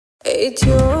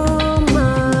Ethiopia,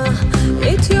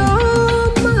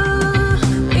 Ethiopia,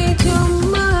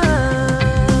 Ethiopia,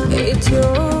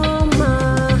 Ethiopia,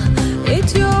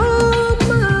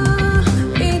 Ethiopia,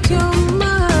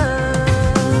 Ethiopia,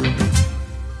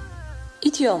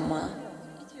 Ethiopia,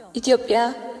 Ethiopia,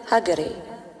 ሀገሬ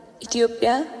ኢትዮጵያ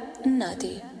እናቴ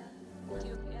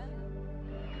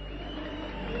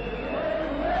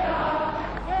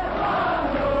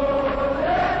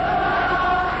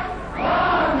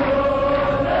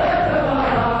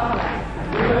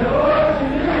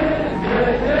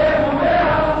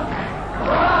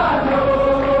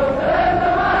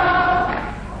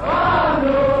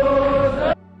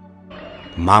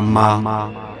ማማ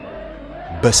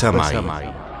በሰማይ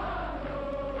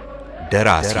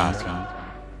ደራሲ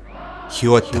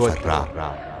ህይወት ተፈራ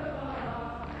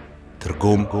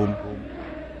ትርጉም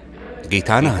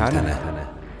ጌታነህ አንተነህ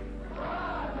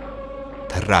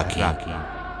ተራኪ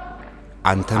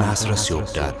አንተነህ አስረስ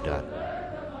ይወዳል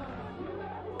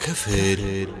ክፍል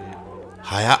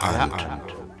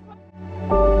 21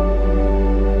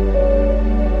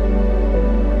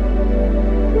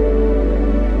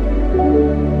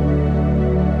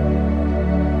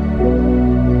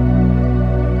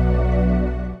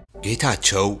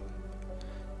 ጌታቸው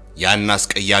ያን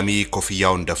አስቀያሚ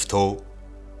ኮፍያውን ደፍቶ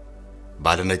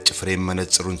ባለነጭ ፍሬም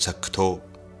መነጽሩን ሰክቶ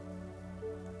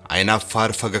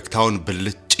አይናፋር ፈገግታውን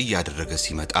ብልጭ ያደረገ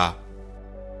ሲመጣ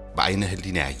በአይነ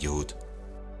ህሊና ያየሁት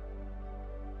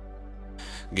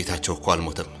ጌታቸው እኮ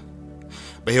አልሞተም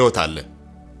በህይወት አለ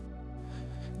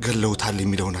ገለውታል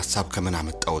የሚለውን ሐሳብ ከምን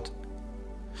አመጣውት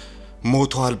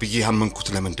ሞቷል ብዬ ያመንኩት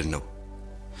ለምንድነው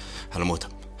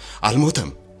አልሞተም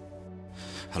አልሞተም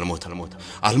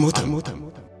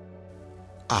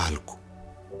አልኩ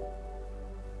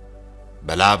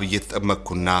በላብ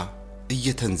እየተጠመቅኩና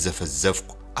እየተንዘፈዘፍኩ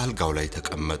አልጋው ላይ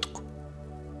ተቀመጥኩ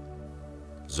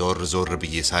ዞር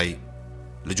ብዬ ሳይ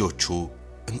ልጆቹ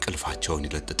እንቅልፋቸውን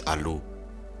ይለጥጣሉ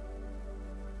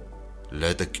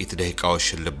ለጥቂት ደቂቃዎች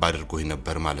ልብ አድርጎኝ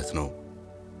ነበር ማለት ነው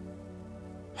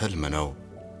ህልም ነው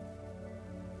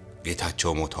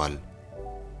ጌታቸው ሞቷል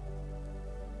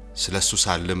ስለሱ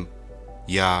ሳልም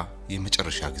ያ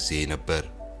የመጨረሻ ጊዜ ነበር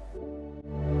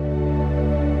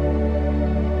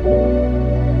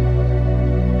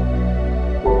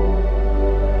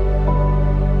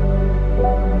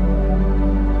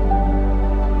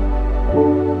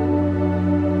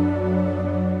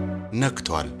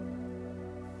ነክቷል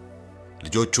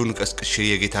ልጆቹን ቀስቅሼ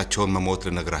የጌታቸውን መሞት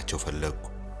ልነግራቸው ፈለግኩ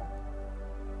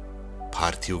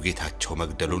ፓርቲው ጌታቸው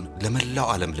መግደሉን ለመላው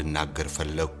ዓለም ልናገር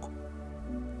ፈለግኩ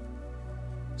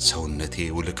ሰውነቴ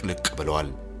ውልቅልቅ ብለዋል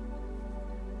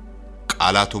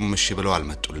ቃላቱም እሺ ብለው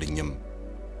አልመጡልኝም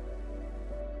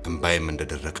እንባዬም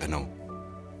እንደደረቀ ነው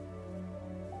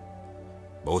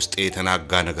በውስጤ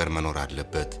የተናጋ ነገር መኖር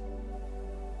አለበት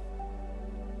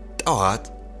ጠዋት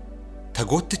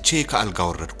ተጎትቼ ከአልጋ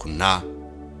ወረድኩና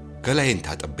ገላዬን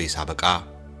ታጥቤ ሳበቃ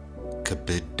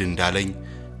ከብድ እንዳለኝ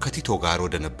ከቲቶ ጋር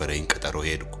ወደ ነበረኝ ቀጠሮ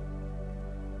ሄድኩ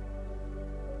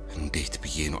እንዴት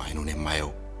ብዬ ነው አይኑን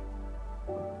የማየው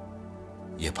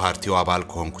የፓርቲው አባል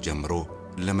ከሆንኩ ጀምሮ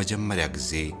ለመጀመሪያ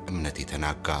ጊዜ እምነቴ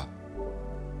ተናጋ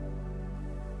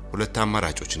ሁለት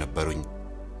አማራጮች ነበሩኝ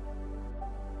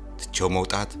ትቼው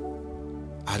መውጣት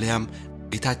አሊያም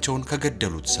ጌታቸውን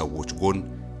ከገደሉት ሰዎች ጎን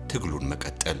ትግሉን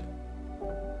መቀጠል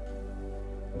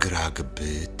ግራ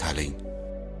ግብት አለኝ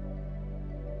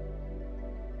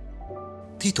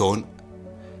ቲቶን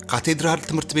ካቴድራል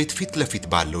ትምህርት ቤት ፊት ለፊት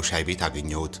ባለው ሻይ ቤት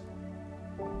አገኘሁት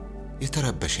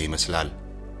የተረበሸ ይመስላል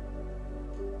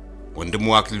ወንድሙ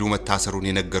አክሊሉ መታሰሩን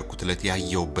የነገርኩት ለት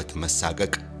ያየውበት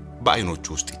መሳቀቅ በአይኖቹ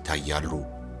ውስጥ ይታያሉ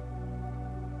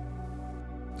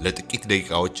ለጥቂት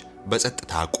ደቂቃዎች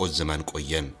በጸጥታ ቆዝመን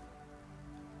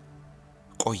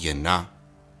ቆየና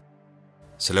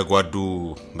ስለ ጓዱ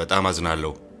በጣም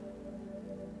አዝናለሁ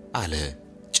አለ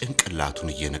ጭንቅላቱን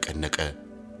እየነቀነቀ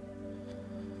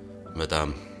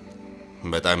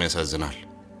በጣም ያሳዝናል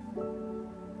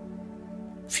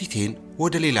ፊቴን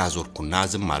ወደ ሌላ አዞርኩና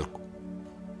ዝም አልኩ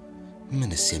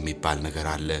ምንስ የሚባል ነገር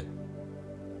አለ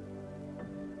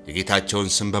የጌታቸውን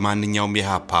ስም በማንኛውም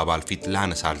የሃፓ አባል ፊት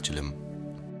ላነሳ አልችልም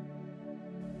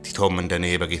ቲቶም እንደኔ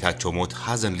በጌታቸው ሞት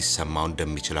ሐዘን ሊሰማው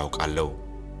እንደሚችል አውቃለሁ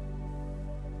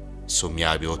እሱም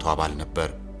የአብዮቱ አባል ነበር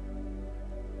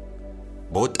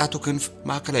በወጣቱ ክንፍ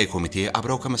ማዕከላዊ ኮሚቴ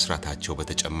አብረው ከመስራታቸው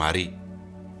በተጨማሪ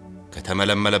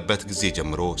ከተመለመለበት ጊዜ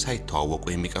ጀምሮ ሳይተዋወቁ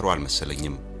የሚቀሩ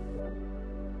አልመሰለኝም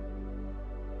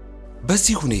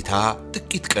በዚህ ሁኔታ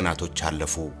ጥቂት ቀናቶች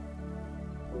አለፉ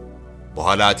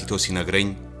በኋላ ቲቶ ሲነግረኝ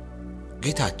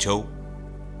ጌታቸው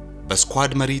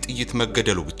በስኳድ መሪ ጥይት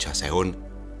መገደሉ ብቻ ሳይሆን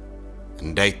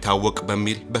እንዳይታወቅ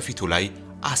በሚል በፊቱ ላይ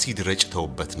አሲድ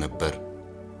ረጭተውበት ነበር።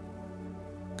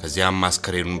 ከዚያም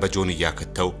አስከሬኑን በጆንያ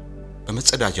ከተው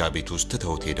በመጸዳጃ ቤት ውስጥ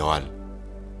ትተውት ሄደዋል።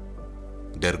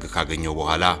 ደርግ ካገኘው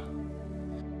በኋላ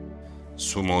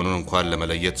እሱ መሆኑን እንኳን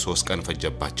ለመለየት 3 ቀን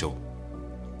ፈጀባቸው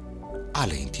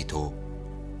አለኝ ቲቶ።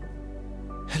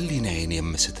 ህሊናዬን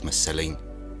የምስት መሰለኝ።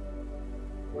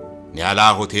 ኒያላ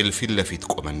ሆቴል ፊት ለፊት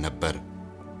ቆመን ነበር።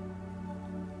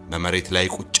 በመሬት ላይ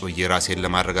ቁጭ ብዬ ራሴን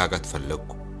ለማረጋጋት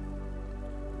ፈለግኩ።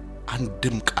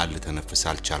 አንድም ቃል ተነፍስ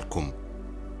አልቻልኩም።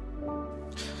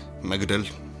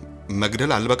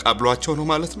 መግደል አልበቃ ብሏቸው ነው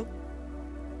ማለት ነው?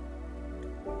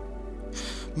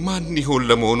 ማን ይሆን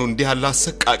ለመሆኑ እንዲህ ያለ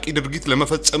አሰቃቂ ድርጊት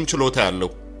ለመፈጸም ችሎታ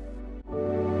ያለው?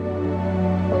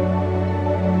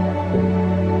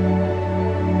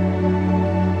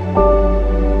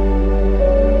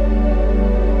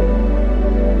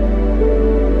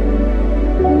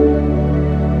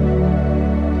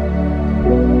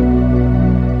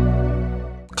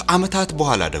 ከዓመታት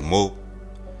በኋላ ደግሞ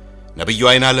ነብዩ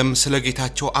አይናለም ስለ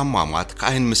ጌታቸው አሟሟት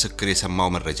ከአይን ምስክር የሰማው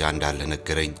መረጃ እንዳለ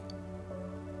ነገረኝ።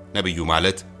 ነብዩ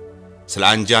ማለት ስለ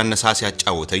አንጃ አነሳስ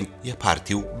ያጫወተኝ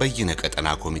የፓርቲው በይነ ቀጠና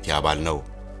ኮሚቴ አባል ነው።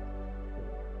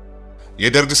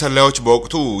 የደርግ ሰላዮች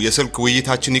በወቅቱ የስልክ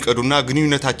ውይይታችን ይቀዱና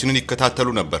ግንኙነታችንን ይከታተሉ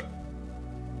ነበር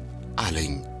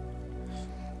አለኝ።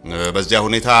 በዚያ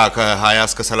ሁኔታ ከ20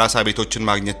 እስከ 30 ቤቶችን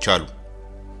ማግኘት ቻሉ።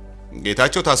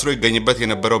 ጌታቸው ታስሮ ይገኝበት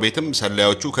የነበረው ቤትም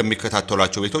ሰላዮቹ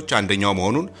ከሚከታተሏቸው ቤቶች አንደኛው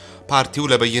መሆኑን ፓርቲው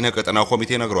ለበይነ ቀጠናው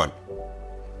ኮሚቴ ነግሯል።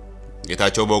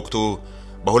 ጌታቸው በወቅቱ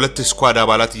በሁለት ስኳድ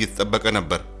አባላት እየተጠበቀ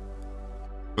ነበር።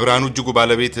 ብርሃኑ እጅጉ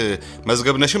ባለቤት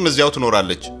መዝገብነሽም እዚያው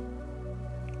ትኖራለች።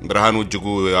 ብርሃኑ እጅጉ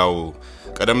ያው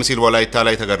ቀደም ሲል ወላይታ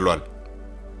ላይ ተገድሏል።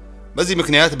 በዚህ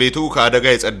ምክንያት ቤቱ ከአደጋ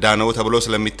የጸዳ ነው ተብሎ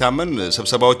ስለሚታመን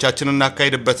ስብሰባዎቻችንን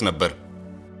እናካሂድበት ነበር።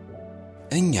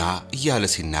 እኛ እያለ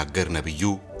ሲናገር ነብዩ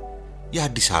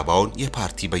የአዲስ አበባውን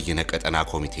የፓርቲ በይነ ቀጠና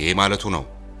ኮሚቴ ማለቱ ነው።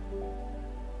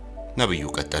 ነብዩ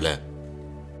ቀጠለ።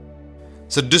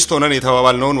 6 ሆነን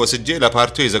የተባባልነውን ወስጄ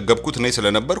ለፓርቲው የዘገብኩት እኔ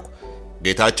ስለነበርኩ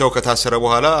ጌታቸው ከታሰረ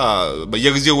በኋላ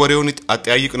በየጊዜው ወሬውን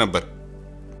አጠያይቅ ነበር።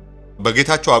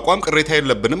 በጌታቸው አቋም ቅሬታ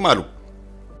የለብንም አሉ።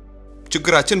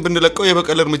 ችግራችን ብንለቀው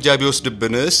የበቀል እርምጃ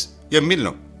ቢወስድብንስ የሚል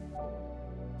ነው።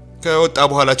 ከወጣ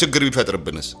በኋላ ችግር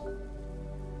ቢፈጥርብንስ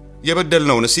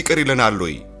የበደልነውንስ ይቅር ይለናል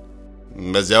ወይ?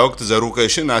 በዚያ ወቅት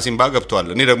ዘሩከሽን አሲምባ ገብቷል።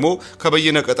 እኔ ደግሞ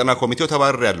ከበይነ ቀጠና ኮሚቴው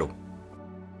ተባረርያለሁ።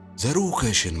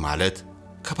 ዘሩከሽን ማለት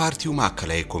ከፓርቲው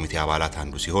ማዕከላዊ ኮሚቴ አባላት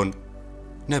አንዱ ሲሆን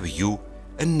ነብዩ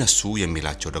እነሱ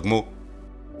የሚላቸው ደግሞ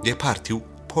የፓርቲው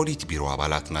ፖሊት ቢሮ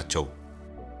አባላት ናቸው።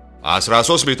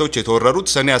 13 ቤቶች የተወረሩት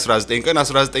ሰኔ 19 ቀን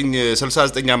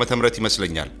 1969 ዓመተ ምህረት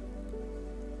ይመስለኛል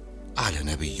አለ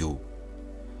ነብዩ።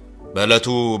 በእለቱ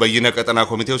በይነ ቀጠና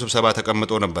ኮሚቴው ስብሰባ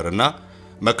ተቀምጦ ነበርና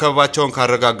መከባቸውን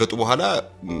ካረጋገጡ በኋላ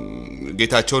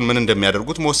ጌታቸውን ምን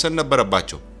እንደሚያደርጉት መወሰን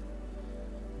ነበረባቸው።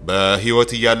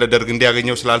 በህይወት ያለ ደርግ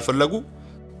እንዲያገኘው ስላልፈለጉ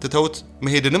ትተውት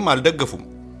መሄድንም አልደገፉም።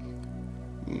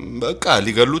 በቃ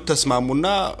ሊገሉት ተስማሙና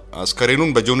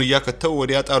አስከሬኑን በጆንያ ከተው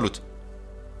ወዲያ ጣሉት።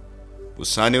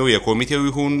 ውሳኔው የኮሚቴው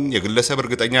ይሁን የግለሰብ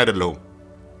እርግጠኛ አይደለሁም።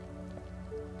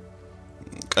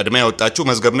 ቀድማ ያወጣችው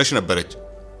መዝገብነሽ ነበረች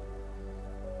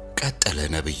ቀጠለ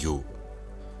ነብዩ።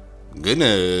 ግን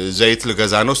ዘይት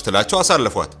ልገዛ ነው ስትላቸው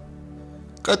አሳልፏት።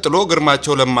 ቀጥሎ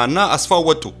ግርማቸው ለማና አስፋው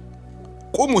ወጡ።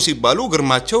 ቆሙ ሲባሉ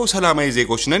ግርማቸው ሰላማዊ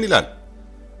ዜጎች ነን ይላል።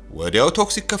 ወዲያው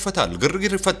ቶክስ ይከፈታል፣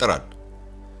 ግርግር ይፈጠራል።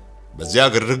 በዚያ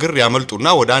ግርግር ያመልጡና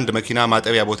ወደ አንድ መኪና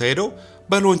ማጠቢያ ቦታ ሄደው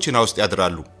በሎንቺና ውስጥ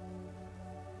ያድራሉ።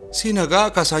 ሲነጋ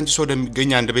ካሳንቺስ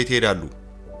ወደሚገኝ አንድ ቤት ይሄዳሉ።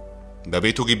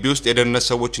 በቤቱ ግቢ ውስጥ የደህንነት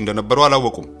ሰዎች እንደነበሩ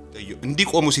አላወቁም።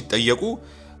 እንዲቆሙ ሲጠየቁ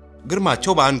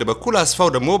ግርማቸው በአንድ በኩል አስፋው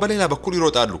ደግሞ በሌላ በኩል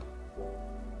ይሮጣሉ።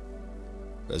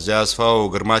 ከዚያ አስፋው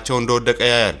ግርማቸው እንደወደቀ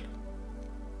ያያል።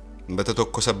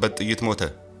 በተተኮሰበት ጥይት ሞተ።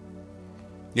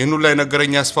 ይህን ሁሉ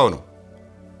ነገረኛ አስፋው ነው።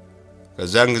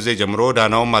 ከዚያን ጊዜ ጀምሮ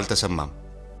ዳናውም አልተሰማም።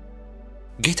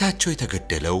 ጌታቸው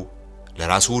የተገደለው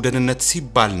ለራሱ ደህንነት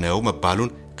ሲባል ነው መባሉን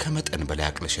ከመጠን በላይ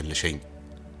አቅለሸለሸኝ።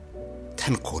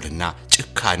 ተንኮልና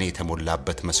ጭካኔ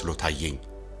የተሞላበት መስሎ ታየኝ።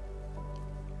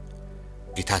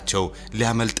 ጌታቸው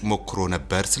ሊያመልጥ ሞክሮ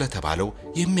ነበር ስለተባለው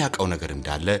የሚያውቀው ነገር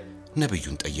እንዳለ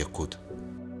ነብዩን ጠየቅኩት።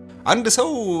 አንድ ሰው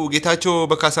ጌታቸው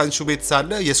በካሳንቹ ቤት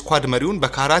ሳለ የስኳድ መሪውን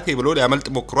በካራቴ ብሎ ሊያመልጥ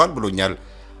ሞክሯል ብሎኛል፣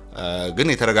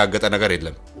 ግን የተረጋገጠ ነገር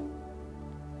የለም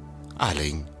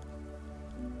አለኝ።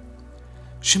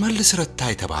 ሽመልስ ረታ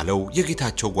የተባለው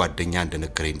የጌታቸው ጓደኛ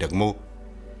እንደነገረኝ ደግሞ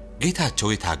ጌታቸው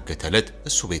የታገተለት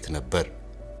እሱ ቤት ነበር።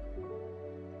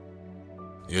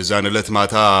 የዛን ዕለት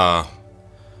ማታ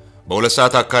በ2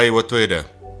 ሰዓት አካባቢ ወጥቶ ሄደ።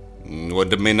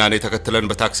 ወንድሜና እኔ ተከትለን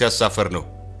በታክሲ አሳፈር ነው።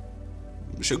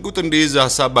 ሽጉጥ እንዲይዝ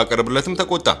ሐሳብ ባቀርብለትም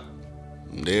ተቆጣ።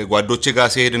 ጓዶቼ ጋር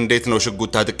ሲሄድ እንዴት ነው ሽጉጥ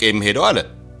ታጥቄ የምሄደው አለ።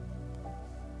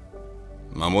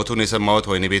 መሞቱን የሰማሁት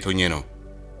ወይኔ ቤት ሆኜ ነው።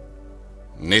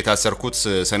 እኔ ታሰርኩት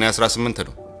ሰኔ 18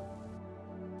 ነው።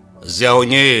 እዚያ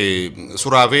ሆኜ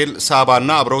ሱራቬል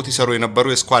ሳባና አብረውት ይሰሩ የነበሩ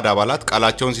የስኳድ አባላት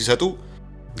ቃላቸውን ሲሰጡ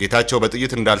ጌታቸው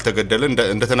በጥይት እንዳልተገደለ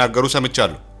እንደተናገሩ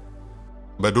ሰምቻለሁ።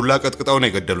 በዱላ ቀጥቅጠው ነው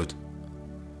የገደሉት።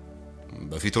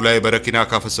 በፊቱ ላይ በረኪና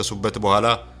ካፈሰሱበት በኋላ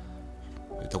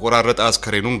የተቆራረጠ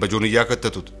አስከሬኑን በጆንያ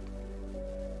ከተቱት።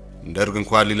 ደርግ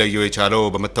እንኳን ሊለየው የቻለው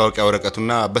በመታወቂያ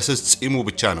ወረቀቱና በስስ ጺሙ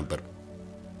ብቻ ነበር።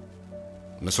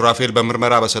 ሱራፌል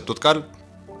በምርመራ በሰጡት ቃል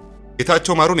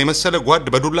ጌታቸው ማሩን የመሰለ ጓድ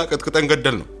በዱላ ቀጥቅጠን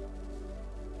ገደል ነው።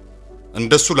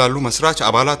 እንደሱ ላሉ መስራች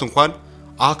አባላት እንኳን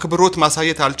አክብሮት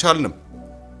ማሳየት አልቻልንም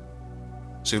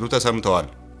ሲሉ ተሰምተዋል።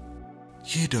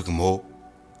 ይህ ደግሞ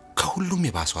ከሁሉም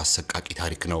የባሰው አሰቃቂ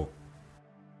ታሪክ ነው።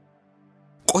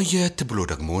 ቆየት ብሎ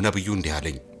ደግሞ ነብዩ እንዲህ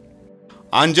አለኝ።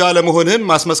 አንጃ ለመሆንህን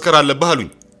ማስመስከር አለብህ አሉኝ።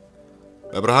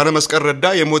 በብርሃነ መስቀል ረዳ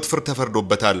የሞት ፍርድ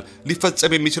ተፈርዶበታል።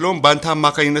 ሊፈጸም የሚችለው ባንተ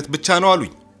አማካኝነት ብቻ ነው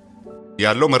አሉኝ።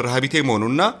 ያለው መራሃቢቴ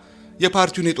መሆኑና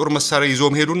የፓርቲውን የጦር መሳሪያ ይዞ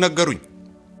መሄዱን ነገሩኝ።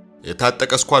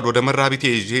 የታጠቀ ስኳድ ወደ መራሃቢቴ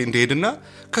ይዤ እንደሄድና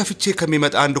ከፍቼ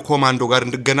ከሚመጣ አንድ ኮማንዶ ጋር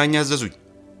እንድገናኝ አዘዙኝ።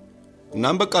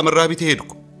 እናም በቃ መራሃቢቴ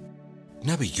ሄድኩ።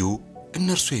 ነብዩ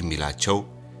እነርሱ የሚላቸው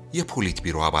የፖሊት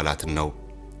ቢሮ አባላትን ነው።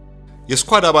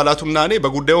 የስኳድ አባላቱና እኔ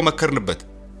በጉዳዩ መከርንበት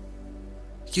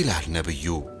ይላል ነብዩ።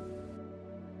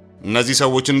 እነዚህ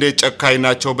ሰዎች እንዴት ጨካኝ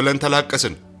ናቸው ብለን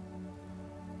ተላቀስን።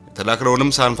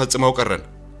 ተላክረውንም ሳንፈጽመው ቀረን።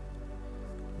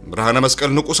 ብርሃነ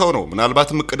መስቀል ንቁ ሰው ነው።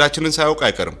 ምናልባት እቅዳችንን ሳያውቅ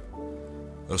አይቀርም።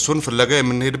 እርሱን ፍለጋ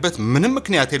የምንሄድበት ምንም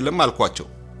ምክንያት የለም አልኳቸው።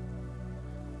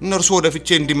 እነርሱ ወደፊቼ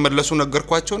እንዲመለሱ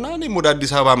ነገርኳቸውና እኔም ወደ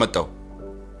አዲስ አበባ መጣሁ።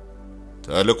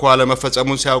 ተልኮ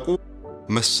አለመፈጸሙን ሲያውቁ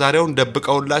መሳሪያውን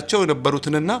ደብቀውላቸው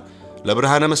የነበሩትንና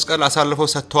ለብርሃነ መስቀል አሳልፈው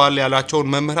ሰጥተዋል ያላቸውን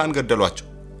መምህራን ገደሏቸው።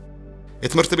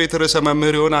 የትምህርት ቤት ርዕሰ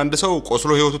መምህር የሆነ አንድ ሰው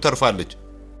ቆስሎ ህይወቱ ተርፋለች።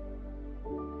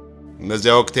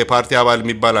 በዚያ ወቅት የፓርቲ አባል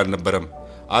የሚባል አልነበረም።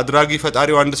 አድራጊ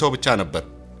ፈጣሪው አንድ ሰው ብቻ ነበር።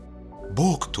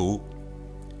 በወቅቱ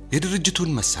የድርጅቱን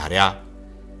መሳሪያ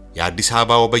የአዲስ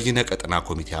አበባው በይነ ቀጠና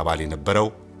ኮሚቴ አባል የነበረው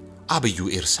አብዩ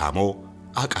ኤርሳሞ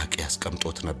አቃቂ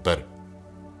ያስቀምጦት ነበር።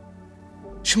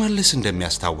 ሽመልስ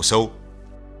እንደሚያስታውሰው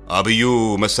አብዩ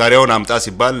መሳሪያውን አምጣ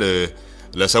ሲባል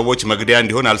ለሰዎች መግደያ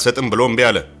እንዲሆን አልሰጥም ብሎ እምቢ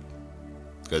አለ።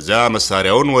 ከዛ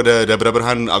መሳሪያውን ወደ ደብረ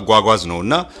ብርሃን አጓጓዝ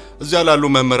ነውና እዚያ ላሉ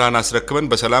መምህራን አስረክበን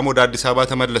በሰላም ወደ አዲስ አበባ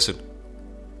ተመለስን።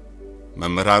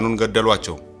 መምህራኑን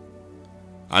ገደሏቸው።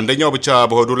 አንደኛው ብቻ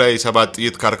በሆዱ ላይ 7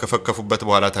 ጥይት ካርከፈከፉበት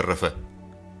በኋላ ተረፈ።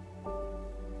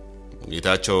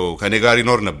 ጌታቸው ከኔ ጋር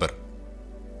ይኖር ነበር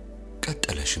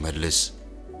ቀጠለ ሽመልስ።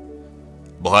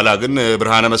 በኋላ ግን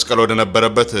ብርሃነ መስቀል ወደ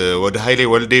ነበረበት ወደ ኃይሌ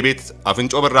ወልዴ ቤት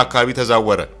አፍንጮ በር አካባቢ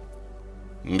ተዛወረ።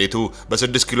 ቤቱ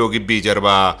በ6 ኪሎ ግቢ ጀርባ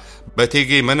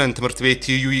በቴጌ መነን ትምህርት ቤት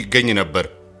ትይዩ ይገኝ ነበር።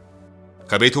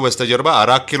 ከቤቱ በስተጀርባ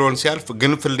 4 ኪሎን ሲያልፍ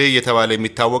ግንፍልዴ እየተባለ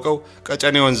የሚታወቀው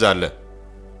ቀጨኔ ወንዝ አለ።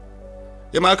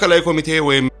 የማዕከላዊ ኮሚቴ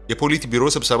ወይም የፖሊት ቢሮ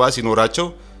ስብሰባ ሲኖራቸው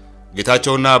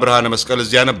ጌታቸውና ብርሃነ መስቀል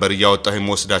እዚያ ነበር እያወጣው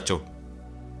የሚወስዳቸው።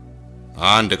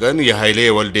 አንድ ቀን የኃይሌ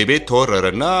ወልዴ ቤት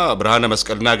ተወረረና ብርሃነ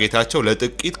መስቀልና ጌታቸው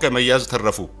ለጥቂት ከመያዝ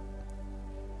ተረፉ።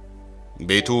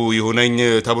 ቤቱ ይሁነኝ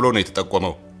ተብሎ ነው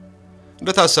የተጠቆመው።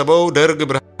 እንደታሰበው ደርግ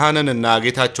ብርሃንንና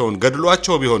ጌታቸውን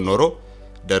ገድሏቸው ቢሆን ኖሮ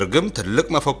ደርግም ትልቅ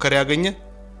መፎከር ያገኘ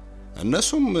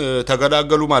እነሱም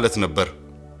ተገላገሉ ማለት ነበር።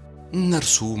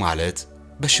 እነርሱ ማለት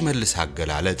በሽመልስ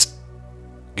አገላለጽ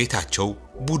ጌታቸው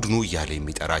ቡድኑ እያለ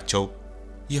የሚጠራቸው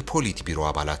የፖሊት ቢሮ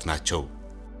አባላት ናቸው።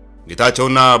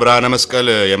 ጌታቸውና ብርሃነ መስቀል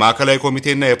የማዕከላዊ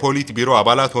ኮሚቴና የፖሊት ቢሮ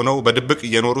አባላት ሆነው በድብቅ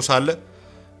እየኖሩ ሳለ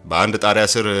በአንድ ጣሪያ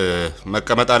ስር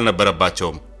መቀመጥ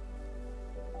አልነበረባቸውም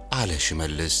አለ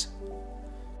ሽመልስ።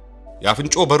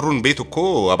 ያፍንጮ በሩን ቤት እኮ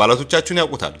አባላቶቻችን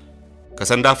ያውቁታል።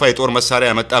 ከሰንዳፋ የጦር መሳሪያ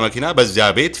ያመጣ መኪና በዚያ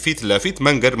ቤት ፊት ለፊት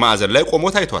መንገድ ማዕዘን ላይ ቆሞ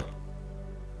ታይቷል።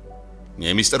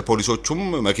 የሚስጥር ፖሊሶቹም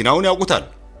መኪናውን ያውቁታል።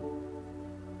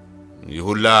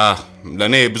 ይሁላ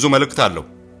ለኔ ብዙ መልእክት አለው።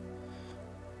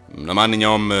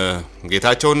 ለማንኛውም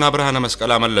ጌታቸውና ብርሃነ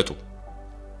መስቀል አመለጡ።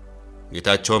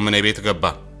 ጌታቸው ምን ቤት ገባ።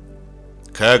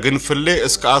 ከግንፍሌ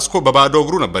እስከ አስኮ በባዶ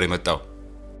እግሩ ነበር የመጣው።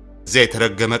 እዚያ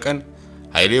የተረገመ ቀን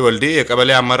ኃይሌ ወልዴ የቀበሌ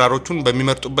አመራሮቹን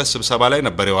በሚመርጡበት ስብሰባ ላይ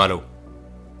ነበር የዋለው።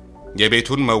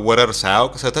 የቤቱን መወረር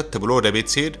ሳያውቅ ሰተት ብሎ ወደ ቤት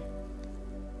ሲሄድ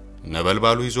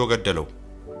ነበልባሉ ይዞ ገደለው።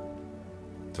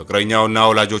 ፍቅረኛውና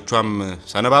ወላጆቿም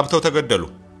ሰነባብተው ተገደሉ።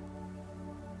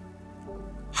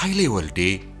 ኃይሌ ወልዴ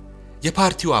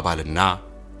የፓርቲው አባልና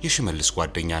የሽመልስ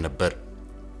ጓደኛ ነበር።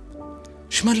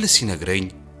 ሽመልስ ሲነግረኝ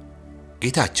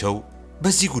ጌታቸው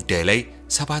በዚህ ጉዳይ ላይ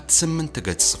 7-8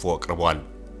 ገጽ ጽፎ አቅርቧል።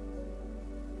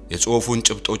 የጽሑፉን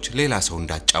ጭብጦች ሌላ ሰው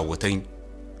እንዳጫወተኝ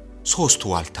 3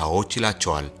 ዋልታዎች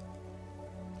ይላቸዋል።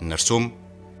 እነርሱም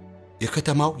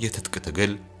የከተማው የትጥቅ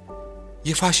ትግል፣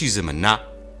 የፋሺዝምና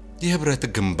የህብረት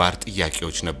ግንባር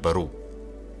ጥያቄዎች ነበሩ።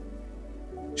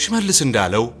 ሽመልስ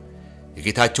እንዳለው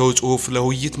የጌታቸው ጽሑፍ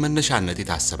ለውይይት መነሻነት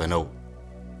የታሰበ ነው።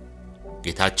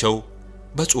 ጌታቸው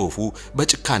በጽሑፉ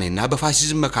በጭካኔና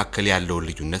በፋሺዝም መካከል ያለውን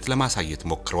ልዩነት ለማሳየት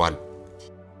ሞክሯል።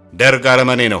 ደርግ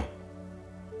አረመኔ ነው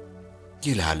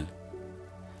ይላል።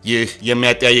 ይህ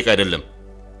የሚያጠያይቅ አይደለም።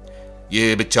 ይህ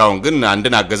ብቻውን ግን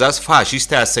አንድን አገዛዝ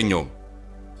ፋሺስት አያሰኘውም።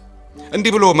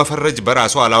 እንዲህ ብሎ መፈረጅ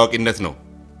በራሱ አላዋቂነት ነው።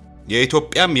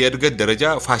 የኢትዮጵያም የእድገት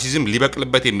ደረጃ ፋሺዝም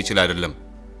ሊበቅልበት የሚችል አይደለም።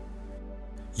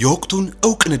 የወቅቱን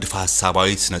ዕውቅ ንድፈ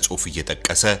ሐሳባዊ ስነ ጽሑፍ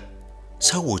እየጠቀሰ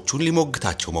ሰዎቹን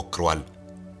ሊሞግታቸው ሞክሯል።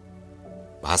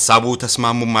 በሐሳቡ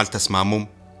ተስማሙም አልተስማሙም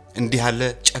እንዲህ ያለ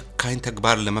ጨካኝ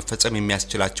ተግባር ለመፈጸም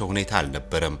የሚያስችላቸው ሁኔታ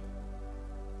አልነበረም።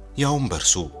 ያውም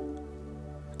በርሱ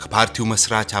ከፓርቲው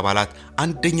መስራች አባላት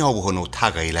አንደኛው በሆነው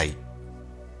ታጋይ ላይ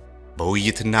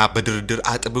በውይይትና በድርድር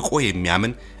አጥብቆ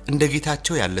የሚያምን እንደ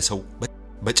ጌታቸው ያለ ሰው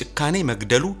በጭካኔ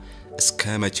መግደሉ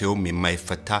እስከ መቼውም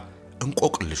የማይፈታ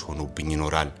እንቆቅልሽ ሆኖብኝ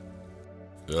ይኖራል።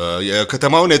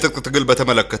 የከተማውን የትጥቅ ትግል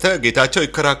በተመለከተ ጌታቸው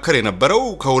ይከራከር የነበረው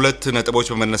ከሁለት ነጥቦች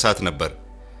በመነሳት ነበር።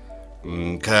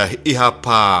 ከኢሃፓ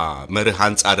መርህ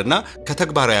አንፃርና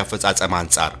ከተግባራዊ አፈጻጸም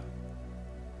አንፃር።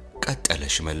 ቀጠለ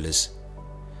ሽመልስ።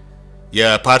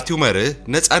 የፓርቲው መርህ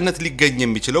ነፃነት ሊገኝ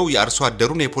የሚችለው የአርሶ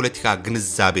አደሩን የፖለቲካ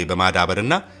ግንዛቤ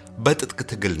በማዳበርና በትጥቅ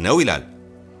ትግል ነው ይላል።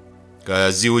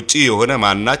 ከዚህ ውጪ የሆነ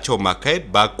ማናቸውም አካሄድ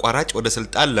በአቋራጭ ወደ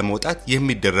ስልጣን ለመውጣት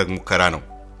የሚደረግ ሙከራ ነው።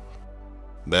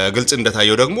 በግልጽ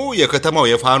እንደታየው ደግሞ የከተማው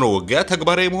የፋኖ ውጊያ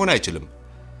ተግባራዊ መሆን አይችልም።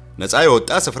 ነፃ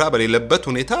የወጣ ስፍራ በሌለበት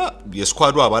ሁኔታ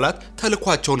የስኳዱ አባላት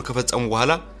ተልኳቸውን ከፈጸሙ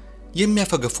በኋላ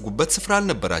የሚያፈገፍጉበት ስፍራ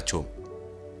አልነበራቸውም።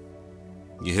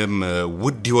 ይህም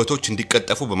ውድ ህይወቶች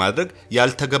እንዲቀጠፉ በማድረግ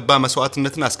ያልተገባ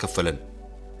መስዋዕትነትን አስከፈለን።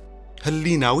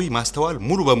 ህሊናዊ ማስተዋል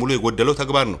ሙሉ በሙሉ የጎደለው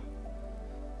ተግባር ነው።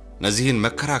 እነዚህን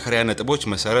መከራከሪያ ነጥቦች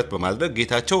መሰረት በማድረግ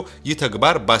ጌታቸው ይህ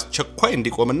ተግባር በአስቸኳይ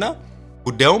እንዲቆምና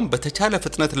ጉዳዩም በተቻለ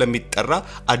ፍጥነት ለሚጠራ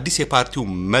አዲስ የፓርቲው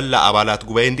መላ አባላት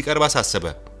ጉባኤ እንዲቀርብ አሳሰበ።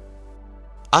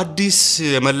 አዲስ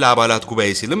የመላ አባላት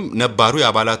ጉባኤ ሲልም ነባሩ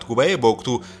የአባላት ጉባኤ በወቅቱ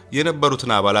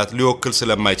የነበሩትን አባላት ሊወክል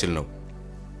ስለማይችል ነው።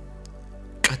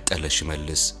 ቀጠለ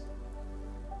ሽመልስ።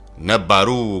 ነባሩ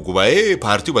ጉባኤ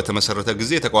ፓርቲው በተመሰረተ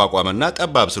ጊዜ ተቋቋመና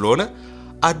ጠባብ ስለሆነ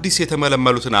አዲስ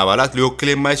የተመለመሉትን አባላት ሊወክል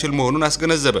የማይችል መሆኑን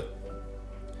አስገነዘበ።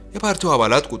 የፓርቲው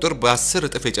አባላት ቁጥር በ10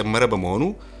 እጥፍ የጨመረ በመሆኑ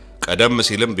ቀደም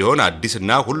ሲልም ቢሆን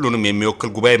አዲስና ሁሉንም የሚወክል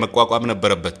ጉባኤ መቋቋም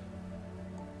ነበረበት።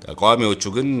 ተቃዋሚዎቹ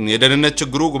ግን የደህንነት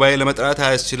ችግሩ ጉባኤ ለመጥራት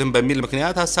አያስችልም በሚል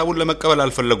ምክንያት ሐሳቡን ለመቀበል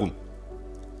አልፈለጉም።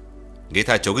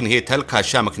 ጌታቸው ግን ይሄ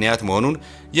ተልካሻ ምክንያት መሆኑን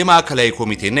የማዕከላዊ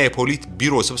ኮሚቴና የፖሊት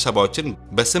ቢሮ ስብሰባዎችን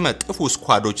በስመ ጥፉ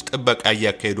ስኳዶች ጥበቃ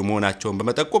ያካሄዱ መሆናቸውን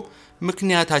በመጠቆም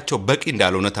ምክንያታቸው በቂ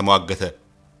እንዳልሆነ ተሟገተ።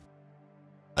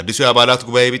 አዲሱ የአባላት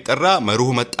ጉባኤ ቢጠራ መርሁ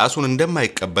መጣሱን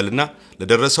እንደማይቀበልና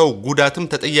ለደረሰው ጉዳትም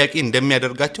ተጠያቂ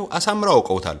እንደሚያደርጋቸው አሳምረው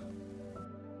አውቀውታል።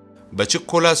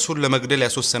 በችኮላ እሱን ለመግደል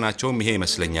ያስወሰናቸውም ይሄ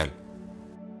ይመስለኛል።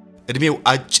 እድሜው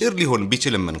አጭር ሊሆን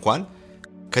ቢችልም እንኳን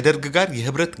ከደርግ ጋር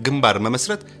የህብረት ግንባር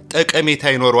መመስረት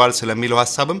ጠቀሜታ ይኖረዋል ስለሚለው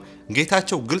ሐሳብም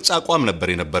ጌታቸው ግልጽ አቋም ነበር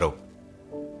የነበረው።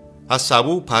 ሐሳቡ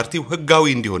ፓርቲው ህጋዊ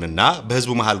እንዲሆንና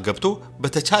በህዝቡ መሃል ገብቶ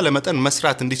በተቻለ መጠን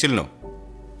መስራት እንዲችል ነው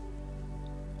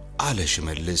አለ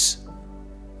ሽመልስ።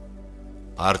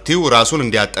 ፓርቲው ራሱን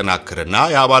እንዲያጠናክርና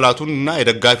የአባላቱንና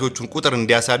የደጋፊዎቹን ቁጥር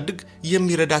እንዲያሳድግ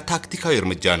የሚረዳ ታክቲካዊ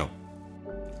እርምጃ ነው።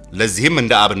 ለዚህም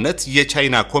እንደ አብነት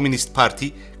የቻይና ኮሚኒስት ፓርቲ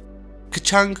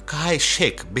ከቻንግ ከሃይ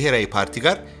ሼክ ብሔራዊ ፓርቲ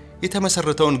ጋር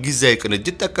የተመሰረተውን ጊዜያዊ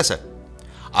ቅንጅት ጠቀሰ።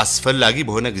 አስፈላጊ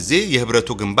በሆነ ጊዜ የህብረቱ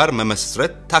ግንባር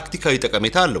መመስረት ታክቲካዊ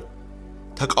ጠቀሜታ አለው።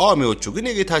 ተቃዋሚዎቹ ግን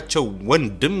የጌታቸው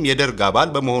ወንድም የደርግ አባል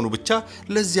በመሆኑ ብቻ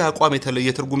ለዚህ አቋም የተለየ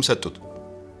ትርጉም ሰጡት።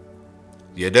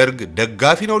 የደርግ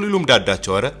ደጋፊ ነው ሊሉም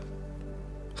ዳዳቸው አረ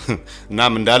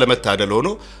እናም እንዳለ መታደል ሆኖ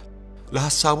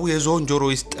ለሐሳቡ የዞን ጆሮ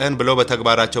ይስጠን ብለው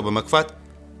በተግባራቸው በመክፋት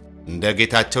እንደ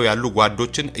ጌታቸው ያሉ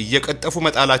ጓዶችን እየቀጠፉ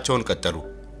መጣላቸውን ቀጠሉ።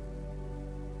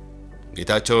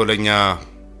 ጌታቸው ለኛ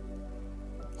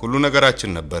ሁሉ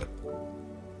ነገራችን ነበር።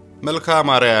 መልካም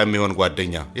አርአያ የሚሆን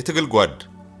ጓደኛ፣ የትግል ጓድ፣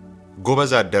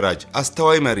 ጎበዝ አደራጅ፣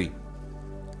 አስተዋይ መሪ፣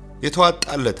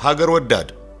 የተዋጣለት ሀገር ወዳድ።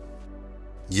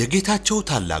 የጌታቸው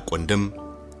ታላቅ ወንድም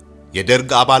የደርግ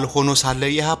አባል ሆኖ ሳለ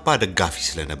የኢሃፓ ደጋፊ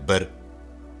ስለነበር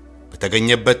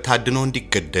በተገኘበት ታድኖ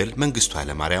እንዲገደል መንግስቱ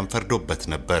ኃይለማርያም ፈርዶበት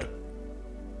ነበር።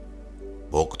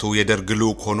 በወቅቱ የደርግ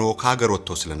ልዑክ ሆኖ ከሀገር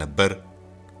ወጥቶ ስለነበር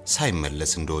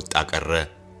ሳይመለስ እንደወጣ ቀረ።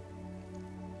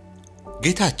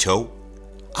 ጌታቸው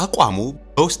አቋሙ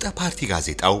በውስጠ ፓርቲ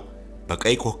ጋዜጣው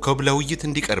በቀይ ኮከብ ለውይይት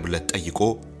እንዲቀርብለት ጠይቆ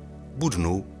ቡድኑ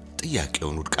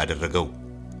ጥያቄውን ውድቅ አደረገው።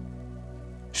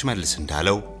 ሽመልስ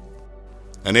እንዳለው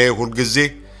እኔ ሁሉ ጊዜ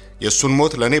የሱን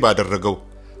ሞት ለኔ ባደረገው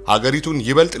ሀገሪቱን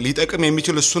ይበልጥ ሊጠቅም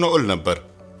የሚችል እሱ ነው እል ነበር።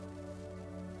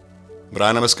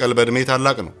 ብርሃነ መስቀል በእድሜ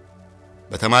ታላቅ ነው።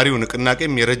 በተማሪው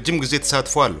ንቅናቄም የረጅም ጊዜ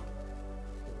ተሳትፏል።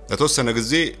 ለተወሰነ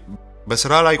ጊዜ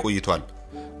በስራ ላይ ቆይቷል።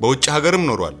 በውጭ ሀገርም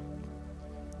ኖሯል።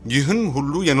 ይህን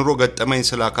ሁሉ የኑሮ ገጠመኝ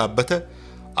ስላካበተ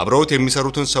አብረውት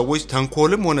የሚሰሩትን ሰዎች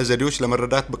ተንኮልም ሆነ ዘዴዎች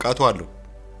ለመረዳት ብቃቱ አለው።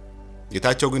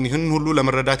 ጌታቸው ግን ይህን ሁሉ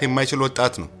ለመረዳት የማይችል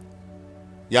ወጣት ነው።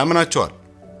 ያምናቸዋል።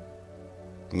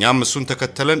 እኛም እሱን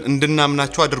ተከተለን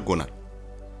እንድናምናቸው አድርጎናል።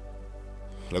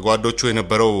 ለጓዶቹ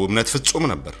የነበረው እምነት ፍጹም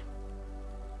ነበር።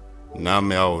 እናም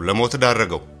ያው ለሞት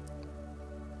ዳረገው።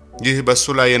 ይህ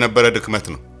በሱ ላይ የነበረ ድክመት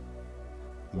ነው።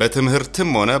 በትምህርትም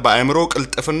ሆነ በአእምሮ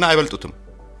ቅልጥፍና አይበልጡትም።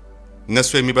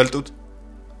 እነሱ የሚበልጡት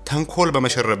ተንኮል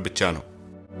በመሸረብ ብቻ ነው።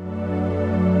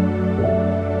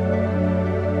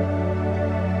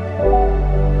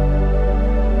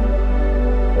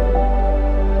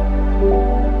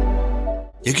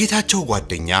 የጌታቸው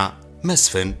ጓደኛ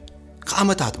መስፍን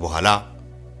ከዓመታት በኋላ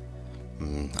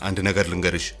አንድ ነገር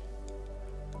ልንገርሽ፣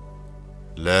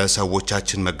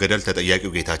 ለሰዎቻችን መገደል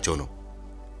ተጠያቂው ጌታቸው ነው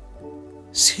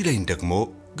ሲለኝ ደግሞ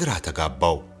ግራ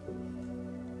ተጋባው።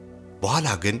 በኋላ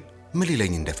ግን ምን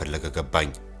ሊለኝ እንደፈለገ ገባኝ።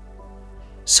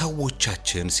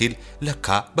 ሰዎቻችን ሲል ለካ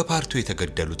በፓርቲው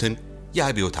የተገደሉትን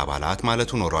የአብዮት አባላት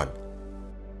ማለቱ ኖሯል።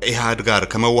 ኢህአድ ጋር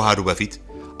ከመዋሃዱ በፊት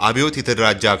አብዮት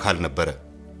የተደራጀ አካል ነበረ።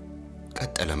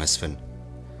 ቀጠለ መስፍን።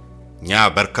 ኛ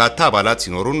በርካታ አባላት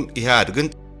ሲኖሩን ኢህአድ ግን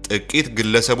ጥቂት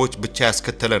ግለሰቦች ብቻ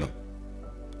ያስከተለ ነው።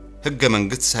 ህገ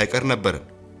መንግስት ሳይቀር ነበር።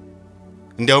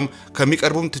 እንዲያውም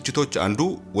ከሚቀርቡም ትችቶች አንዱ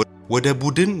ወደ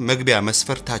ቡድን መግቢያ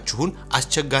መስፈርታችሁን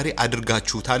አስቸጋሪ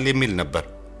አድርጋችሁታል የሚል ነበር።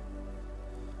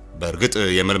 በእርግጥ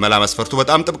የመልመላ መስፈርቱ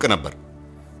በጣም ጥብቅ ነበር።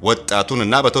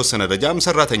 ወጣቱንና በተወሰነ ደረጃም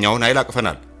ሰራተኛውን ኃይል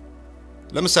አቅፈናል።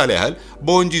 ለምሳሌ ያህል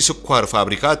በወንጂ ስኳር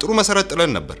ፋብሪካ ጥሩ መሰረት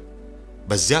ጥለን ነበር።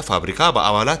 በዚያ ፋብሪካ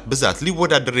በአባላት ብዛት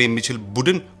ሊወዳደር የሚችል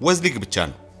ቡድን ወዝሊግ ብቻ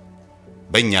ነው።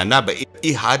 በእኛና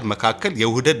በኢህአድ መካከል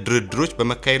የውህደት ድርድሮች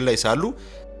በመካሄድ ላይ ሳሉ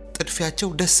ጥድፊያቸው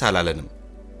ደስ አላለንም።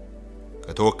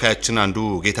 ከተወካያችን አንዱ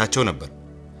ጌታቸው ነበር።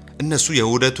 እነሱ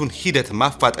የውህደቱን ሂደት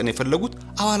ማፋጠን የፈለጉት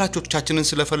አባላቶቻችንን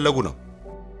ስለፈለጉ ነው።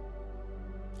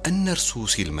 እነርሱ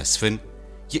ሲል መስፍን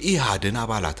የኢህአድን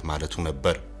አባላት ማለቱ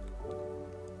ነበር።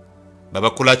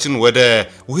 በበኩላችን ወደ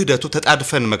ውህደቱ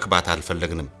ተጣድፈን መግባት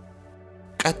አልፈለግንም።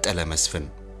 ቀጠለ መስፍን።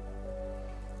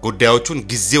 ጉዳዮቹን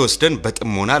ጊዜ ወስደን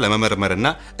በጥሞና ለመመርመርና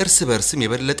እርስ በርስም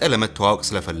የበለጠ ለመተዋወቅ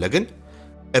ስለፈለግን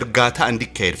እርጋታ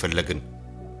እንዲካሄድ ፈለግን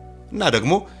እና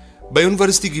ደግሞ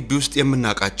በዩኒቨርሲቲ ግቢ ውስጥ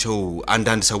የምናቃቸው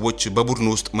አንዳንድ ሰዎች በቡድኑ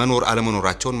ውስጥ መኖር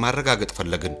አለመኖራቸውን ማረጋገጥ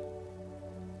ፈለግን።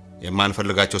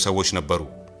 የማንፈልጋቸው ሰዎች ነበሩ።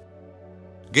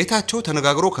 ጌታቸው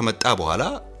ተነጋግሮ ከመጣ በኋላ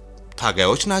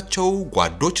ታጋዮች ናቸው፣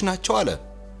 ጓዶች ናቸው አለ።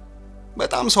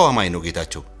 በጣም ሰው አማኝ ነው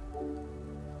ጌታቸው።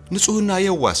 ንጹህና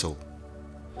የዋህ ሰው።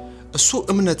 እሱ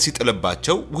እምነት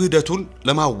ሲጥልባቸው ውህደቱን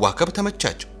ለማዋከብ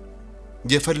ተመቻቸው።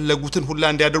 የፈለጉትን ሁላ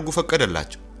እንዲያደርጉ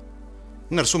ፈቀደላቸው።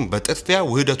 እነርሱም በጥፍያ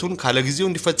ውህደቱን ካለጊዜው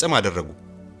እንዲፈጸም አደረጉ።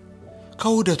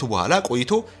 ከውህደቱ በኋላ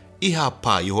ቆይቶ ኢሃፓ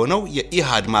የሆነው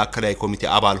የኢሃድ ማዕከላዊ ኮሚቴ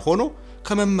አባል ሆኖ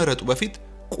ከመመረጡ በፊት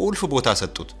ቁልፍ ቦታ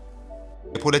ሰጡት።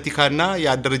 የፖለቲካና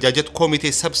የአደረጃጀት ኮሚቴ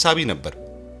ሰብሳቢ ነበር።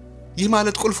 ይህ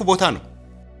ማለት ቁልፍ ቦታ ነው።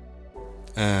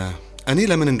 እኔ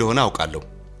ለምን እንደሆነ አውቃለሁ።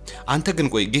 አንተ ግን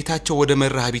ቆይ ጌታቸው ወደ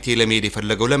መራሃቢቴ ለመሄድ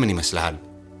የፈለገው ለምን ይመስልሃል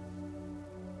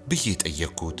ብዬ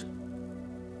ጠየቅኩት።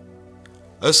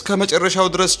 እስከ መጨረሻው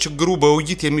ድረስ ችግሩ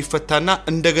በውይይት የሚፈታና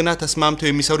እንደገና ተስማምተው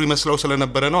የሚሰሩ ይመስለው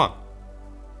ስለነበረ ነው።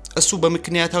 እሱ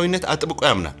በምክንያታዊነት አጥብቆ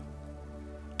ያምናል።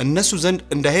 እነሱ ዘንድ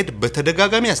እንዳይሄድ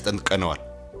በተደጋጋሚ ያስጠንቀነዋል።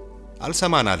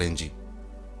 አልሰማን አለ እንጂ።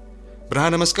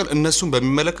 ብርሃነ መስቀል እነሱን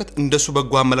በሚመለከት እንደሱ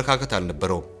በጎ አመለካከት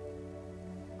አልነበረውም።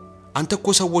 አንተ እኮ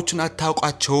ሰዎችን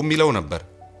አታውቃቸውም ይለው ነበር።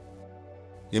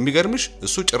 የሚገርምሽ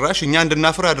እሱ ጭራሽ እኛ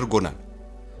እንድናፍር አድርጎናል።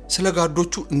 ስለ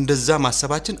ጋዶቹ እንደዛ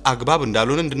ማሰባችን አግባብ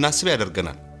እንዳልሆነ እንድናስብ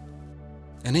ያደርገናል።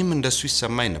 እኔም እንደሱ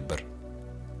ይሰማኝ ነበር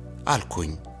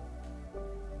አልኩኝ።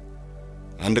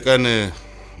 አንድ ቀን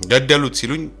ገደሉት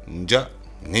ሲሉኝ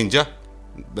እንጃ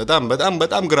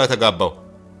በጣም ግራ ተጋባው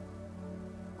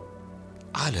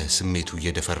አለ ስሜቱ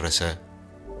እየደፈረሰ።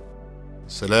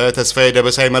 ስለ ተስፋዬ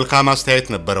ደበሳይ መልካም አስተያየት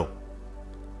ነበረው።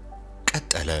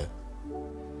 ቀጠለ።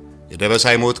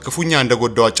 የደበሳይ ሞት ክፉኛ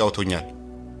እንደጎዳው አጫውቶኛል።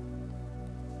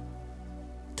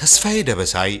 ተስፋዬ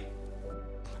ደበሳይ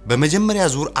በመጀመሪያ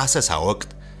ዙር አሰሳ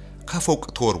ወቅት ከፎቅ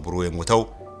ተወርብሮ የሞተው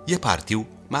የፓርቲው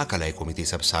ማዕከላዊ ኮሚቴ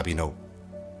ሰብሳቢ ነው።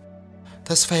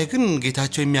 ተስፋዬ ግን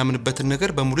ጌታቸው የሚያምንበትን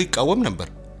ነገር በሙሉ ይቃወም ነበር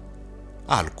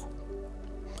አልኩ።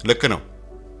 ልክ ነው።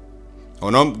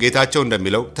 ሆኖም ጌታቸው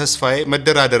እንደሚለው ተስፋዬ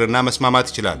መደራደርና መስማማት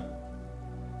ይችላል።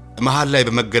 መሃል ላይ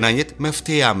በመገናኘት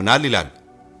መፍትሄ ያምናል ይላል።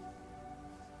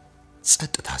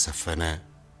 ጸጥታ ሰፈነ።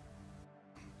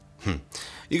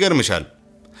 ይገርምሻል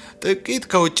ጥቂት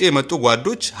ከውጪ የመጡ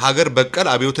ጓዶች ሀገር በቀል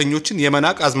አብዮተኞችን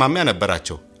የመናቅ አዝማሚያ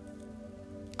ነበራቸው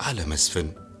አለ መስፍን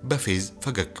በፌዝ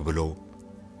ፈገግ ብሎ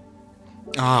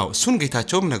አዎ እሱን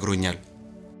ጌታቸውም ነግሮኛል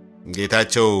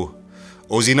ጌታቸው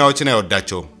ኦዚናዎችን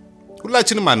አይወዳቸው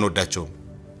ሁላችንም አንወዳቸው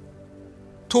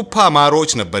ቱፓ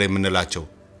ማሮች ነበር የምንላቸው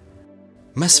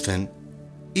መስፍን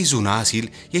ኢዙና ሲል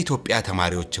የኢትዮጵያ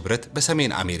ተማሪዎች ህብረት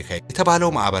በሰሜን አሜሪካ የተባለው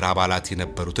ማህበር አባላት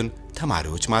የነበሩትን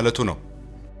ተማሪዎች ማለቱ ነው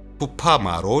ቱፓ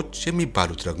ማሮች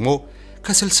የሚባሉት ደግሞ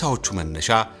ከ60ዎቹ መነሻ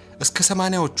እስከ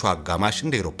 80ዎቹ አጋማሽ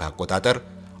እንደ አውሮፓ አቆጣጠር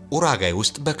ኡራጋይ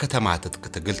ውስጥ በከተማ ትጥቅ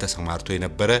ትግል ተሰማርቶ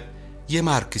የነበረ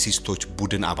የማርክሲስቶች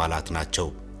ቡድን አባላት ናቸው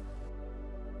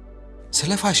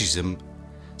ስለ ፋሺዝም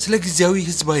ስለ ጊዜያዊ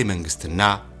ህዝባዊ መንግስትና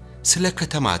ስለ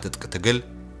ከተማ ትጥቅ ትግል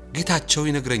ጌታቸው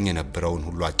ይነግረኝ የነበረውን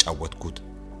ሁሉ አጫወትኩት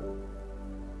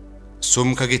ሱም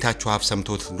ከጌታቸው አፍ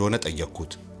ሰምቶት እንደሆነ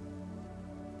ጠየቅኩት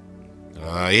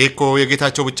ይሄኮ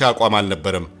የጌታቸው ብቻ አቋም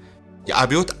አልነበረም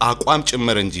የአብዮት አቋም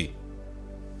ጭምር እንጂ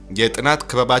የጥናት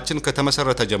ክበባችን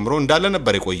ከተመሰረተ ጀምሮ እንዳለ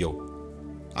ነበር የቆየው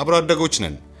አብሮ አደጎች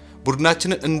ነን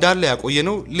ቡድናችንን እንዳለ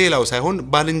ያቆየነው ሌላው ሳይሆን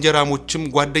ባልንጀራሞችም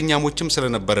ጓደኛሞችም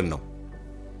ስለነበርን ነው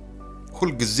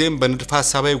ሁሉ ጊዜም በንድፈ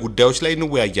ሐሳባዊ ጉዳዮች ላይ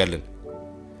እንወያያለን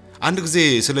አንድ ጊዜ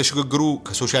ስለ ሽግግሩ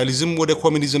ከሶሻሊዝም ወደ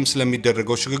ኮሙኒዝም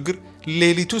ስለሚደረገው ሽግግር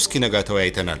ሌሊቱ እስኪነጋ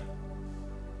ተወያይተናል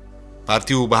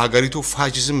ፓርቲው በሀገሪቱ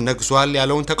ፋሺዝም ነግሷል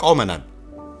ያለውን ተቃውመናል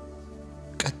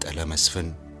ቀጠለ መስፍን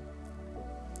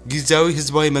ጊዜያዊ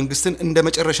ህዝባዊ መንግስትን እንደ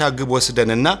መጨረሻ ግብ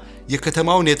ወስደንና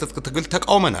የከተማውን የትጥቅ ትግል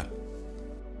ተቃውመናል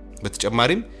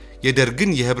በተጨማሪም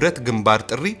የደርግን የህብረት ግንባር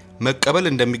ጥሪ መቀበል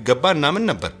እንደሚገባ እናምን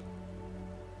ነበር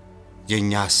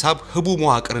የኛ ሐሳብ ህቡ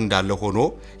መዋቅር እንዳለ ሆኖ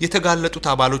የተጋለጡት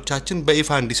አባሎቻችን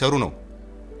በይፋ እንዲሰሩ ነው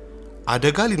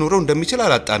አደጋ ሊኖረው እንደሚችል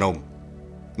አላጣናውም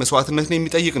መስዋዕትነትን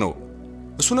የሚጠይቅ ነው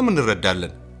እሱንም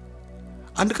እንረዳለን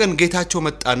አንድ ቀን ጌታቸው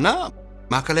መጣና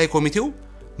ማከላይ ኮሚቴው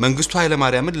መንግስቱ ኃይለ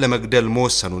ማርያምን ለመግደል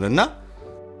መወሰኑንና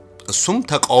እሱም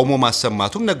ተቃውሞ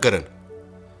ማሰማቱን ነገረን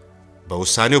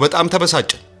በውሳኔው በጣም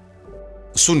ተበሳጨን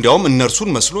እሱ እንዲያውም እነርሱን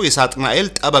መስሎ የሳጥናኤል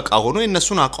ጠበቃ ሆኖ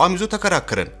የነሱን አቋም ይዞ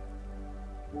ተከራከረን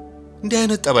እንዲህ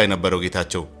አይነት ጠባይ ነበረው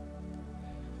ጌታቸው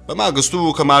በማግስቱ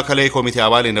ከማከላይ ኮሚቴ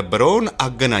አባል የነበረውን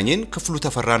አገናኘን ክፍሉ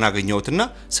ተፈራን አገኘውትና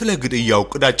ስለ ግድያው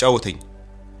ቅድ አጫወተኝ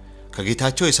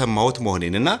ከጌታቸው የሰማሁት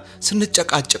መሆኔንና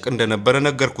ስንጨቃጨቅ እንደነበረ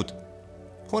ነገርኩት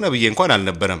ሆነ ብዬ እንኳን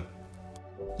አልነበረም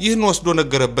ይህን ወስዶ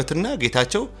ነገረበትና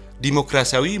ጌታቸው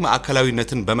ዲሞክራሲያዊ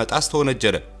ማዕከላዊነትን በመጣስ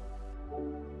ተወነጀለ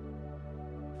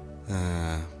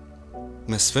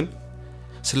መስፍን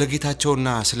ስለ ጌታቸውና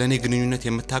ስለኔ ግንኙነት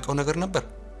የምታውቀው ነገር ነበር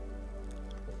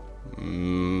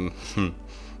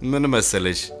ምን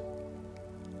መሰለሽ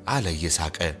አለ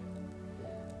እየሳቀ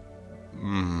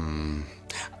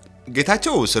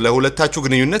ጌታቸው ስለ ሁለታችሁ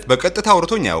ግንኙነት በቀጥታ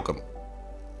አውርቶኝ አያውቅም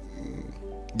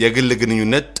የግል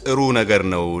ግንኙነት ጥሩ ነገር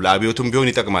ነው ለአብዮቱም ቢሆን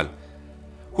ይጠቅማል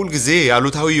ሁሉ ጊዜ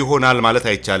ያሉታዊ ይሆናል ማለት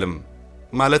አይቻልም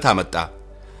ማለት አመጣ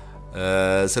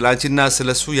ስላንቺና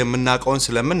ስለሱ የምናቀውን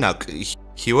ስለምናቅ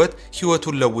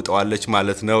ህይወቱን ለውጠዋለች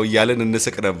ማለት ነው ይያለን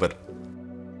እንስቅ ነበር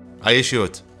አይሽ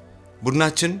ህይወት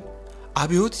ቡድናችን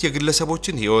አብዮት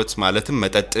የግለሰቦችን ህይወት ማለትም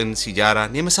መጠጥን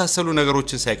ሲጃራን የመሳሰሉ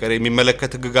ነገሮችን ሳይቀር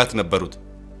የሚመለከት ህግጋት ነበሩት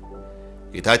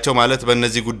ጌታቸው ማለት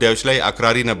በእነዚህ ጉዳዮች ላይ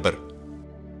አክራሪ ነበር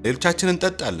ሌሎቻችንን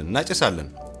እንጠጣለን እናጨሳለን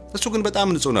እሱ ግን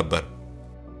በጣም ንጹህ ነበር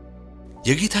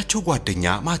የጌታቸው ጓደኛ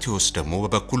ማቴዎስ ደግሞ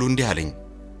በበኩሉ እንዲህ አለኝ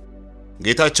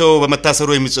ጌታቸው በመታሰሩ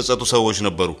የሚጸጸቱ ሰዎች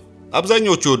ነበሩ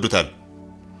አብዛኞቹ ይወዱታል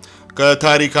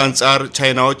ከታሪክ አንፃር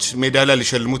ቻይናዎች ሜዳሊያ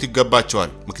ሊሸልሙት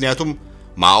ይገባቸዋል ምክንያቱም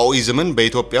ማኦይዝምን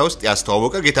በኢትዮጵያ ውስጥ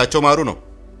ያስተዋወቀ ጌታቸው ማሩ ነው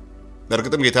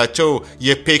በርግጥም ጌታቸው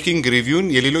የፔኪንግ ሪቪውን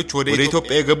የሌሎች ወደ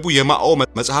ኢትዮጵያ የገቡ የማኦ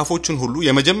መጽሐፎችን ሁሉ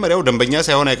የመጀመሪያው ደንበኛ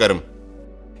ሳይሆን አይቀርም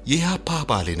የያፓ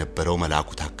ባል የነበረው መላኩ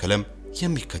ታከለም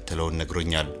የሚከተለውን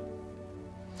ነግሮኛል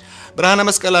ብርሃነ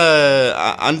መስቀል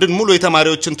አንድን ሙሉ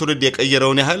የተማሪዎችን ትውልድ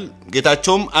የቀየረውን ያህል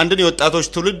ጌታቸውም አንድን የወጣቶች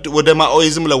ትውልድ ወደ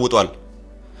ማኦይዝም ለውጧል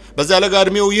በዛ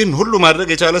ለጋድሜው ይህን ሁሉ ማድረግ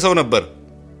የቻለ ሰው ነበር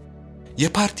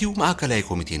የፓርቲው ማዕከላዊ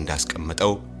ኮሚቴ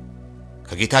እንዳስቀመጠው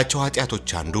ከጌታቸው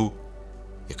ኃጢያቶች አንዱ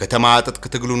የከተማ ትጥቅ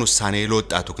ትግሉን ውሳኔ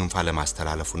ለወጣቱ ክንፋ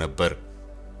ለማስተላለፉ ነበር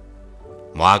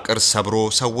መዋቅር ሰብሮ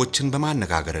ሰዎችን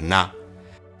በማነጋገርና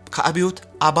ከአብዮት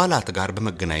አባላት ጋር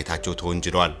በመገናኘታቸው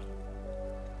ተወንጅሏል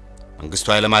መንግስቱ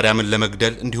ኃይለ ማርያምን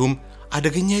ለመግደል እንዲሁም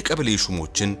አደገኛ የቀበሌ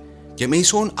ሹሞችን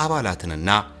የሜሶን አባላትንና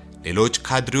ሌሎች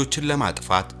ካድሬዎችን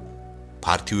ለማጥፋት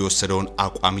ፓርቲው የወሰደውን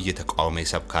አቋም እየተቃወመ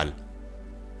ይሰብካል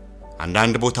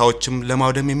አንዳንድ ቦታዎችም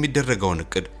ለማውደም የሚደረገውን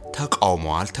እቅድ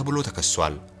ተቃውሟል ተብሎ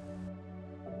ተከሷል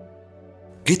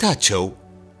ጌታቸው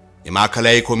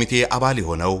የማዕከላዊ ኮሚቴ አባል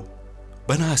የሆነው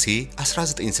በነሐሴ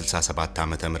 1967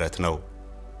 ዓመተ ምህረት ነው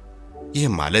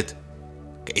ይህም ማለት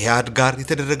ከኢህአድ ጋር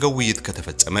የተደረገው ውይይት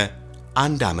ከተፈጸመ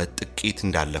አንድ አመት ጥቂት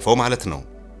እንዳለፈው ማለት ነው።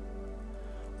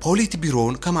 ፖሊት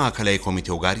ቢሮውን ከማዕከላዊ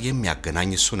ኮሚቴው ጋር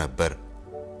የሚያገናኝ እሱ ነበር።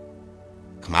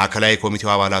 ከማዕከላዊ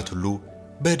ኮሚቴው አባላት ሁሉ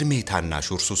በእድሜ ታናሽ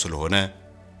እርሱ ስለሆነ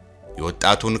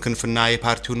የወጣቱን ክንፍና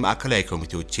የፓርቲውን ማዕከላዊ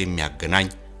ኮሚቴዎች የሚያገናኝ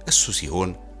እሱ ሲሆን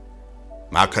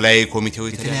ማዕከላዊ ኮሚቴው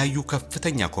የተለያዩ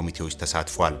ከፍተኛ ኮሚቴዎች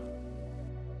ተሳትፏል።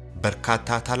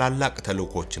 በርካታ ታላላቅ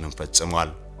ተልእኮችንም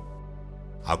ፈጽሟል።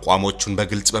 አቋሞቹን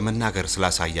በግልጽ በመናገር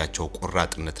ስላሳያቸው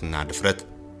ቁራጥነትና ድፍረት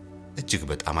እጅግ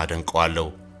በጣም አደንቀዋለሁ።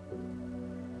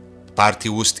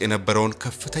 ፓርቲው ውስጥ የነበረውን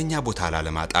ከፍተኛ ቦታ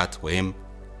ላለማጣት ወይም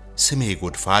ስሜ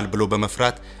ይጎድፋል ብሎ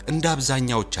በመፍራት እንደ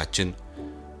አብዛኛዎቻችን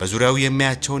በዙሪያው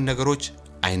የሚያያቸውን ነገሮች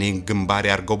አይኔን ግንባር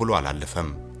ያርገው ብሎ አላለፈም።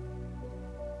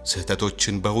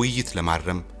 ስህተቶችን በውይይት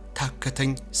ለማረም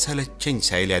ታከተኝ ሰለቸኝ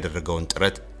ሳይል ያደረገውን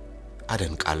ጥረት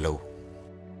አደንቃለሁ።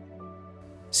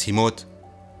 ሲሞት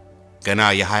ገና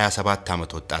የ27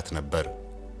 ዓመት ወጣት ነበር።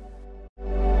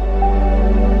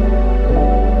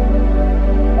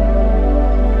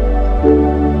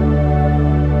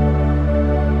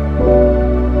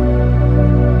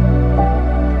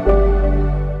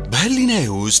 በህሊናዬ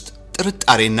ውስጥ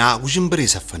ጥርጣሬና ውዥንብር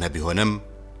የሰፈነ ቢሆንም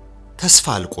ተስፋ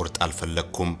አልቆርጥ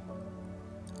አልፈለኩም።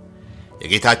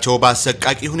 የጌታቸው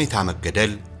በአሰቃቂ ሁኔታ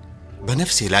መገደል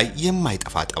በነፍሴ ላይ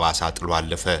የማይጠፋ ጠባሳ ጥሎ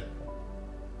አለፈ።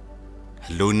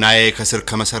 ህልውናዬ ከስር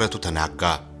ከመሰረቱ ተናጋ።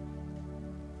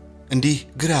 እንዲህ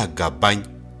ግራ ያጋባኝ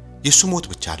የሱ ሞት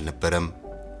ብቻ አልነበረም።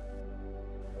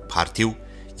 ፓርቲው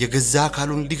የገዛ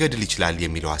አካሉን ሊገድል ይችላል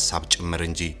የሚለው ሐሳብ ጭምር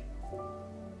እንጂ።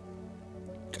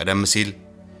 ቀደም ሲል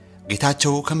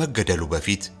ጌታቸው ከመገደሉ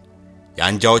በፊት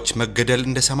የአንጃዎች መገደል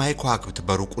እንደ ሰማይ ከዋክብት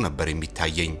በሩቁ ነበር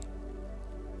የሚታየኝ።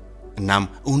 እናም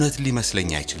እውነት ሊመስለኝ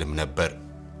አይችልም ነበር።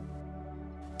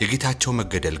 የጌታቸው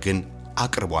መገደል ግን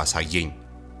አቅርቦ አሳየኝ።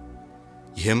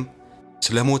 ይህም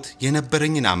ስለሞት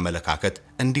የነበረኝን አመለካከት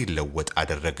እንዲለወጥ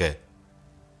አደረገ።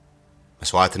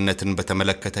 መስዋዕትነትን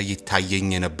በተመለከተ ይታየኝ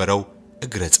የነበረው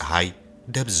እግረ ፀሐይ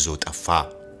ደብዝዞ ጠፋ።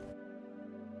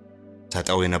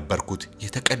 ሰጠው የነበርኩት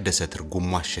የተቀደሰ ትርጉም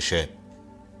ዋሸሸ።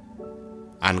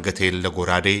 አንገቴን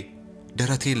ለጎራዴ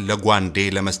ደረቴን ለጓንዴ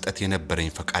ለመስጠት የነበረኝ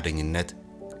ፈቃደኝነት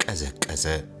ቀዘቀዘ።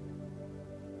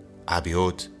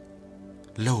 አብዮት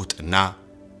ለውጥና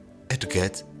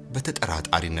እድገት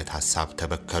በተጠራጣሪነት ሐሳብ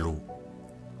ተበከሉ።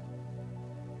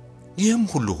 ይህም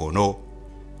ሁሉ ሆኖ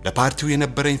ለፓርቲው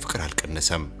የነበረኝ ፍቅር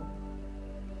አልቀነሰም።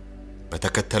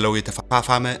 በተከተለው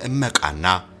የተፋፋመ እመቃና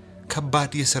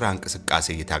ከባድ የሥራ እንቅስቃሴ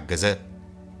እየታገዘ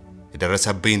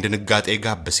የደረሰብኝ ድንጋጤ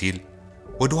ጋብ ሲል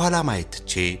ወደ ኋላ ማየት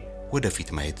ትቼ ወደፊት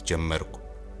ማየት ጀመርኩ።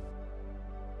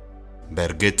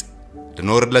 በእርግጥ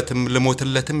ልኖርለትም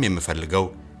ልሞትለትም የምፈልገው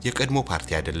የቀድሞ ፓርቲ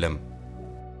አይደለም።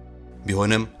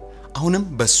 ቢሆንም አሁንም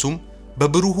በሱም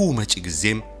በብሩሁ መጪ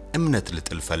ጊዜም እምነት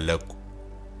ልጥል ፈለኩ።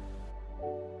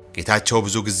 ጌታቸው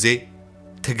ብዙ ጊዜ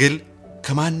ትግል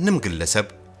ከማንም ግለሰብ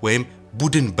ወይም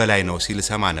ቡድን በላይ ነው ሲል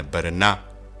ሰማ ነበርና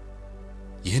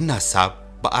ይህን ሐሳብ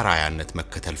በአራያነት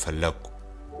መከተል ፈለኩ።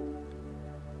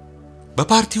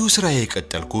 በፓርቲው ስራዬ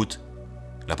የቀጠልኩት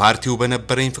ለፓርቲው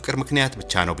በነበረኝ ፍቅር ምክንያት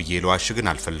ብቻ ነው ብዬ ልዋሽግን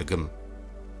አልፈልግም።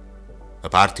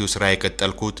 በፓርቲው ስራዬ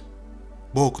የቀጠልኩት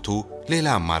በወቅቱ ሌላ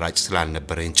አማራጭ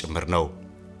ስላልነበረኝ ጭምር ነው።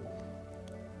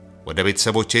 ወደ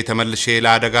ቤተሰቦቼ ተመልሼ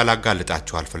ለአደጋ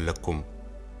ላጋልጣቸው አልፈለኩም።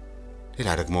 ሌላ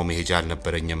ደግሞ መሄጃ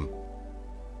አልነበረኝም።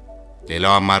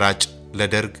 ሌላው አማራጭ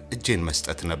ለደርግ እጄን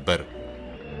መስጠት ነበር።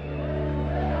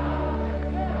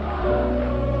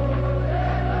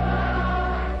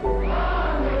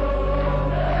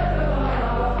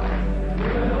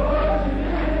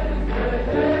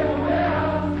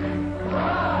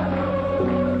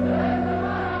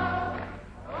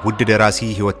 ውድ ደራሲ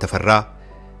ህይወት ተፈራ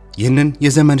ይህንን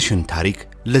የዘመንሽን ታሪክ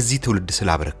ለዚህ ትውልድ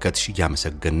ስላበረከትሽ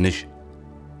ያመሰግንሽ።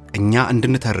 እኛ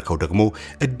እንድንተርከው ደግሞ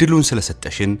እድሉን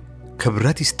ስለሰጠሽን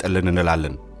ክብረት ይስጠልን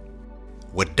እንላለን።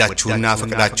 ወዳችሁና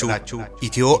ፈቅዳችሁ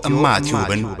ኢትዮ እማ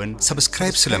ቲዩብን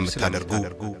ሰብስክራይብ ስለምታደርጉ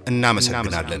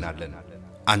እናመሰግናለን።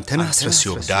 አንተነህ አስረስ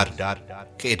ዳር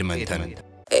ከኤድመንተን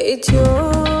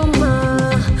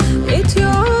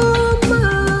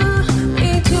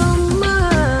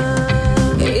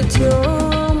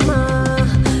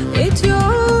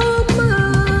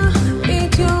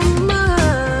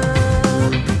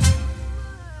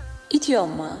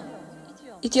ኢትዮማ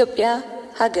ኢትዮጵያ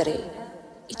ሀገሬ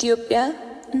ኢትዮጵያ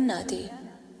እናቴ